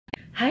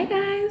Hi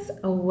guys,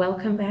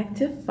 welcome back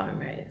to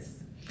Farmers.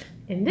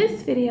 In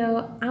this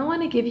video, I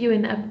want to give you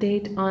an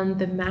update on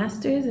the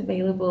masters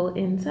available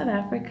in South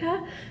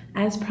Africa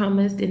as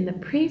promised in the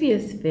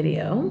previous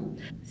video,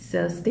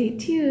 so stay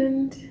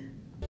tuned.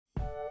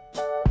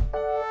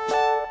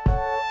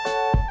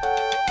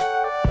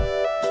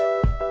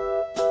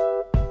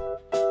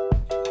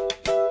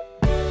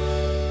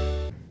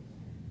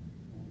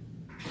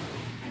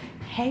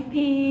 Hey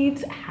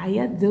peeps, how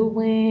ya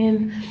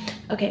doing?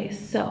 Okay,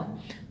 so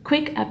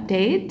quick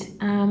update.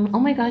 Oh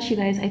my gosh, you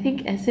guys, I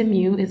think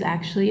SMU is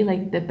actually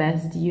like the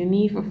best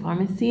uni for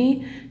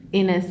pharmacy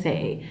in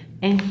SA,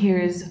 and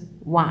here's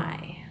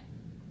why.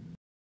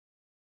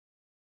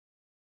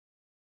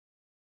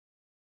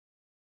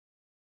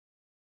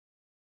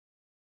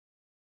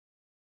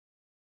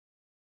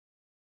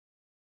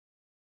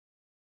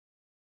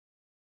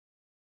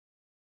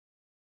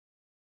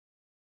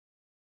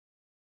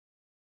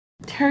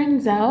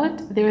 Turns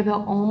out they're the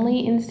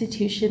only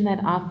institution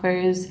that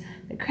offers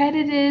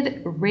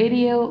accredited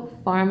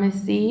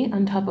radiopharmacy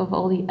on top of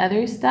all the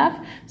other stuff.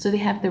 So they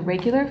have the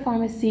regular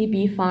pharmacy,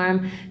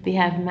 B-Pharm, they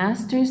have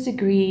master's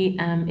degree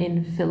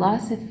in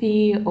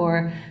philosophy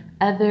or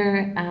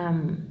other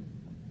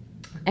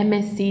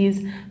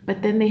MSCs,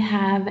 but then they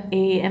have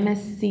a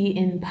MSc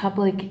in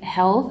public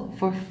health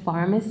for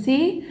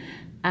pharmacy,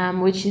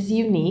 which is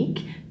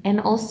unique,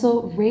 and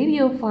also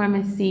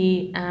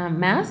radiopharmacy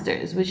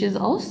masters, which is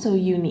also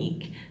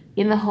unique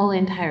in the whole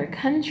entire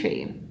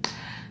country.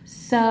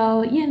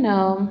 So, you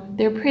know,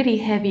 they're pretty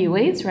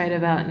heavyweights right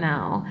about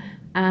now.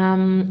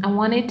 I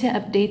wanted to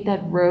update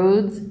that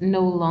Rhodes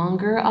no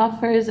longer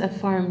offers a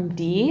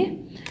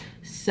PharmD,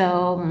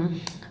 so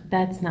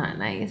that's not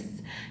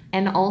nice.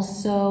 And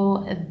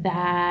also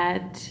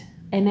that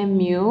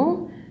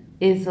NMU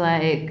is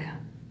like,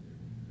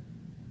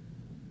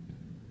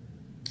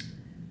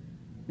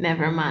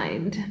 never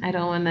mind. I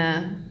don't want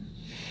to.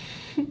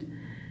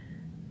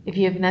 If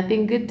you have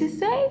nothing good to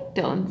say,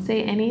 don't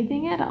say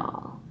anything at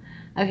all.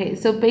 Okay,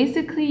 so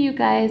basically, you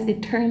guys,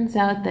 it turns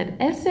out that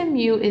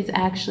SMU is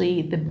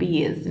actually the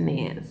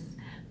business.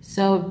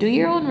 So do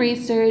your own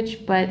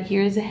research, but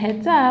here's a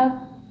heads up.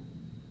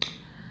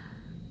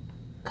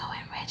 Go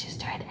and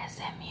register at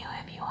SMU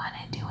if you want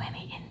to do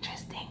any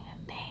interesting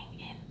thing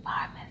in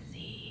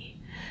pharmacy.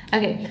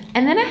 Okay,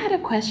 and then I had a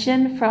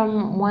question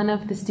from one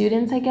of the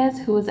students, I guess,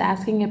 who was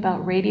asking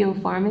about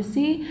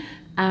radiopharmacy.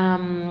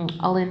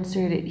 I'll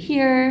insert it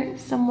here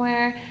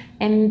somewhere.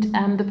 And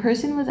the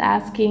person was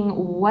asking,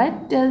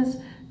 what does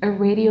a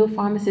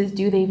radiopharmacist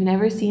do? They've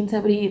never seen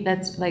somebody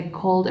that's like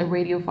called a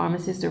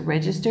radiopharmacist or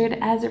registered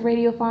as a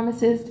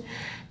radiopharmacist.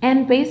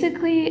 And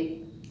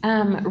basically,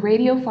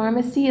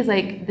 radiopharmacy is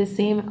like the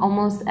same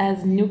almost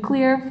as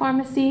nuclear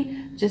pharmacy,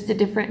 just a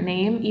different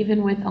name,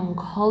 even with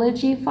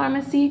oncology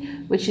pharmacy,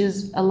 which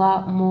is a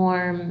lot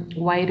more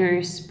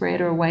wider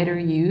spread or wider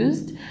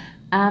used.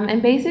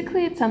 And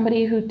basically it's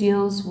somebody who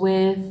deals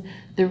with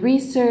the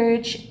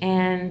research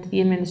and the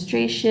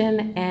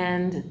administration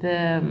and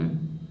the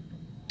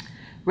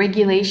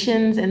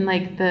regulations and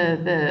like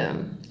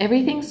the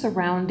everything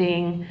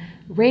surrounding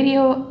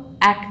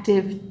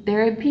radioactive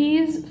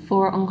therapies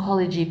for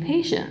oncology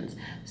patients.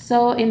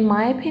 So in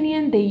my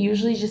opinion, they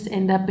usually just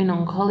end up in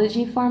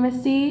oncology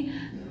pharmacy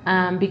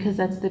because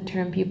that's the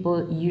term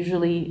people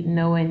usually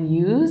know and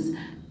use.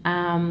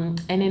 And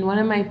in one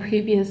of my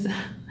previous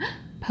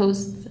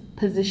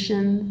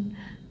positions,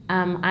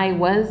 I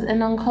was an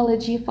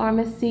oncology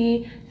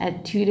pharmacy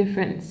at 2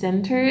 different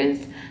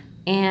centers,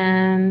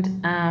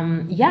 and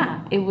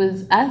yeah, it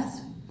was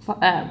us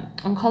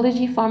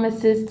oncology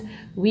pharmacists.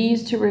 We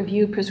used to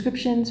review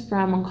prescriptions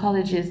from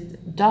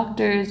oncologist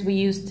doctors. We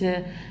used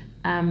to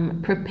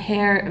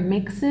prepare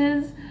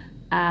mixes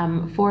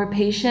for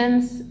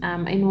patients.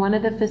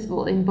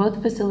 In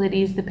both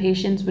facilities, the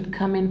patients would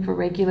come in for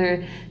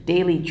regular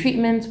daily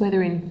treatments,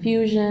 whether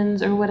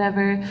infusions or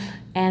whatever,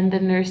 and the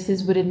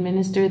nurses would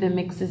administer the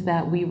mixes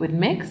that we would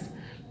mix.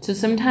 So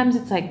sometimes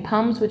it's like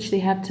pumps, which they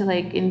have to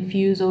like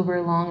infuse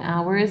over long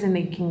hours and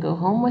they can go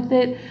home with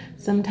it.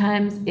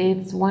 Sometimes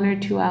it's 1 or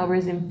 2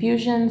 hours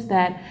infusions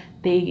that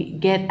they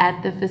get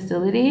at the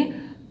facility,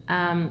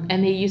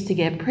 and they used to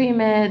get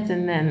pre-meds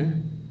and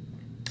then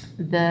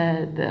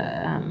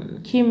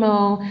the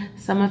chemo.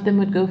 Some of them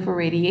would go for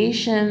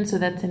radiation, so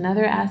that's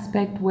another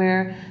aspect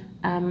where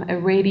a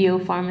radio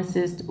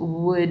pharmacist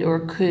would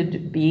or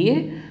could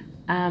be.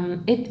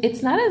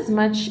 It's not as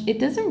much, it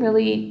doesn't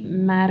really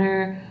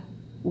matter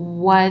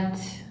what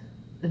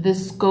the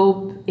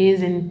scope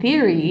is in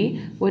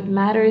theory. What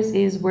matters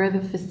is where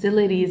the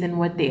facilities and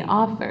what they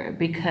offer,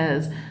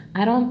 because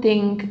I don't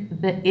think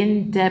the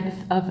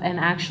in-depth of an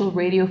actual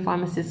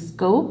radiopharmacist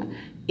scope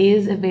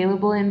is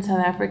available in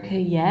South Africa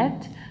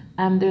yet.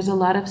 There's a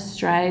lot of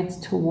strides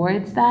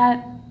towards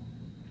that,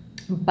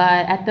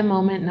 but at the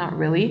moment, not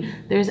really.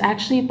 There's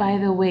actually, by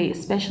the way,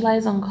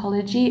 Specialized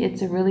Oncology.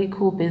 It's a really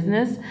cool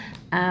business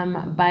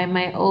by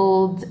my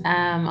old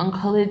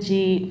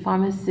oncology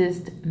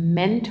pharmacist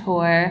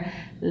mentor,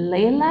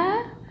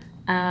 Layla.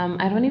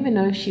 I don't even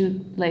know if she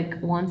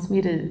like wants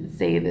me to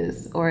say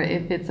this or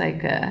if it's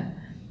like a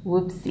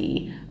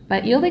whoopsie.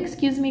 But you'll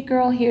excuse me,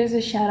 girl. Here's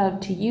a shout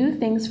out to you.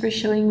 Thanks for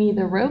showing me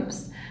the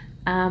ropes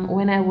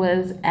when I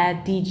was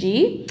at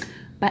DG.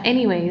 But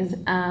anyways,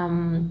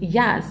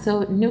 yeah,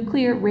 so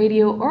nuclear,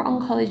 radio, or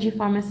oncology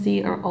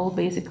pharmacy are all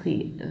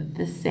basically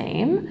the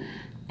same.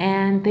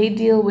 And they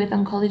deal with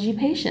oncology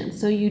patients.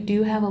 So you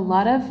do have a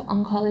lot of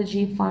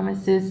oncology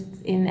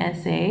pharmacists in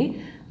SA,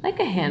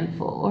 like a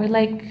handful or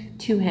like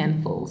 2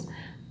 handfuls.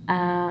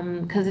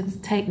 Because it's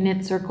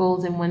tight-knit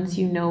circles, and once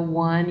you know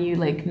one, you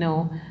like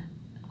know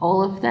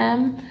all of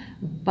them.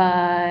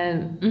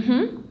 But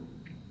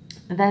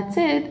that's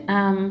it.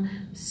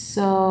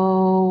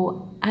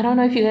 So I don't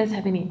know if you guys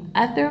have any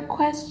other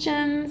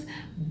questions,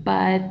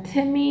 but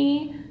to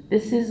me,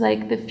 this is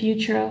like the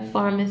future of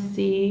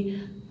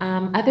pharmacy.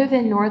 Other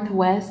than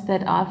Northwest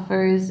that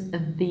offers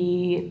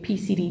the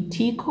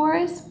PCDT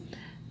course,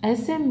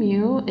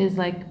 SMU is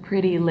like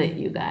pretty lit,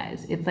 you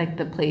guys. It's like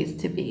the place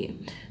to be.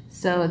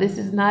 So this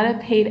is not a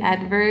paid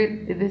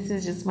advert. This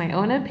is just my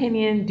own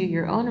opinion. Do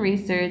your own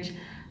research.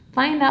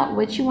 Find out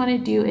what you want to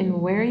do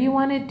and where you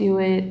want to do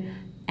it,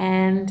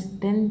 and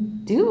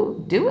then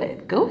do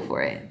it. Go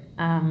for it.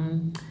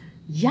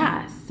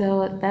 Yeah,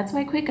 so that's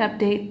my quick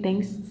update.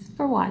 Thanks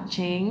for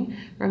watching.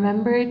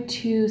 Remember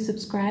to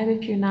subscribe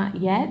if you're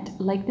not yet.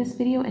 Like this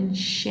video and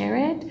share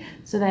it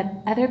so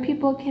that other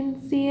people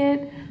can see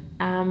it.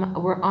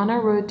 We're on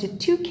our road to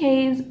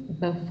 2Ks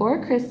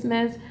before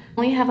Christmas.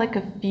 We only have like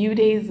a few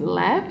days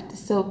left,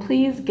 so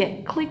please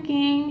get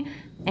clicking.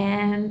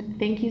 And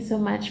thank you so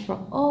much for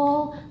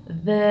all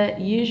the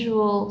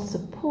usual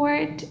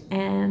support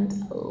and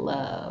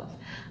love.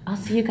 I'll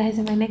see you guys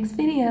in my next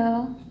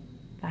video.